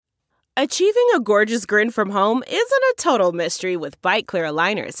Achieving a gorgeous grin from home isn't a total mystery with Bite Clear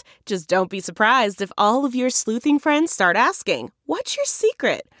aligners. Just don't be surprised if all of your sleuthing friends start asking, "What's your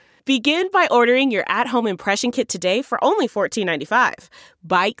secret?" Begin by ordering your at-home impression kit today for only $14.95.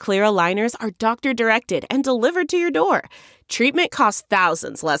 Bite Clear aligners are doctor-directed and delivered to your door. Treatment costs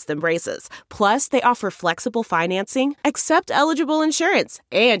thousands less than braces. Plus, they offer flexible financing, accept eligible insurance,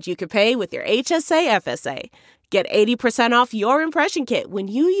 and you can pay with your HSA FSA. Get 80% off your impression kit when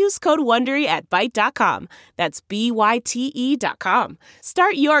you use code WONDERY at Byte.com. That's BYTE.com.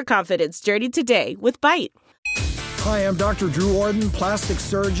 Start your confidence journey today with Byte. Hi, I'm Dr. Drew Ordon, plastic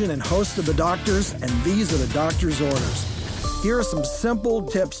surgeon and host of The Doctors, and these are the doctor's orders. Here are some simple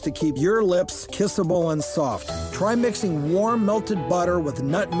tips to keep your lips kissable and soft. Try mixing warm melted butter with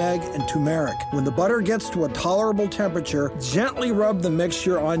nutmeg and turmeric. When the butter gets to a tolerable temperature, gently rub the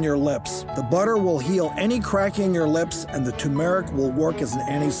mixture on your lips. The butter will heal any cracking in your lips, and the turmeric will work as an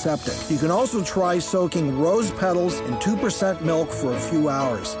antiseptic. You can also try soaking rose petals in 2% milk for a few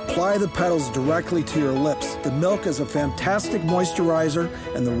hours. Apply the petals directly to your lips. The milk is a fantastic moisturizer,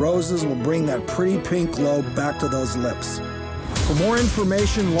 and the roses will bring that pretty pink glow back to those lips. For more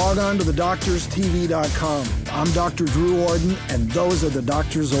information, log on to thedoctorstv.com. I'm Dr. Drew Ordon, and those are the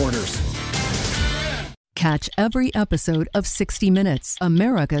doctor's orders. Catch every episode of 60 Minutes,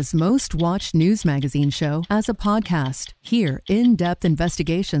 America's most watched news magazine show, as a podcast. Hear in-depth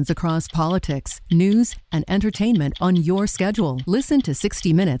investigations across politics, news, and entertainment on your schedule. Listen to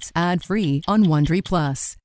 60 Minutes ad-free on Wondery Plus.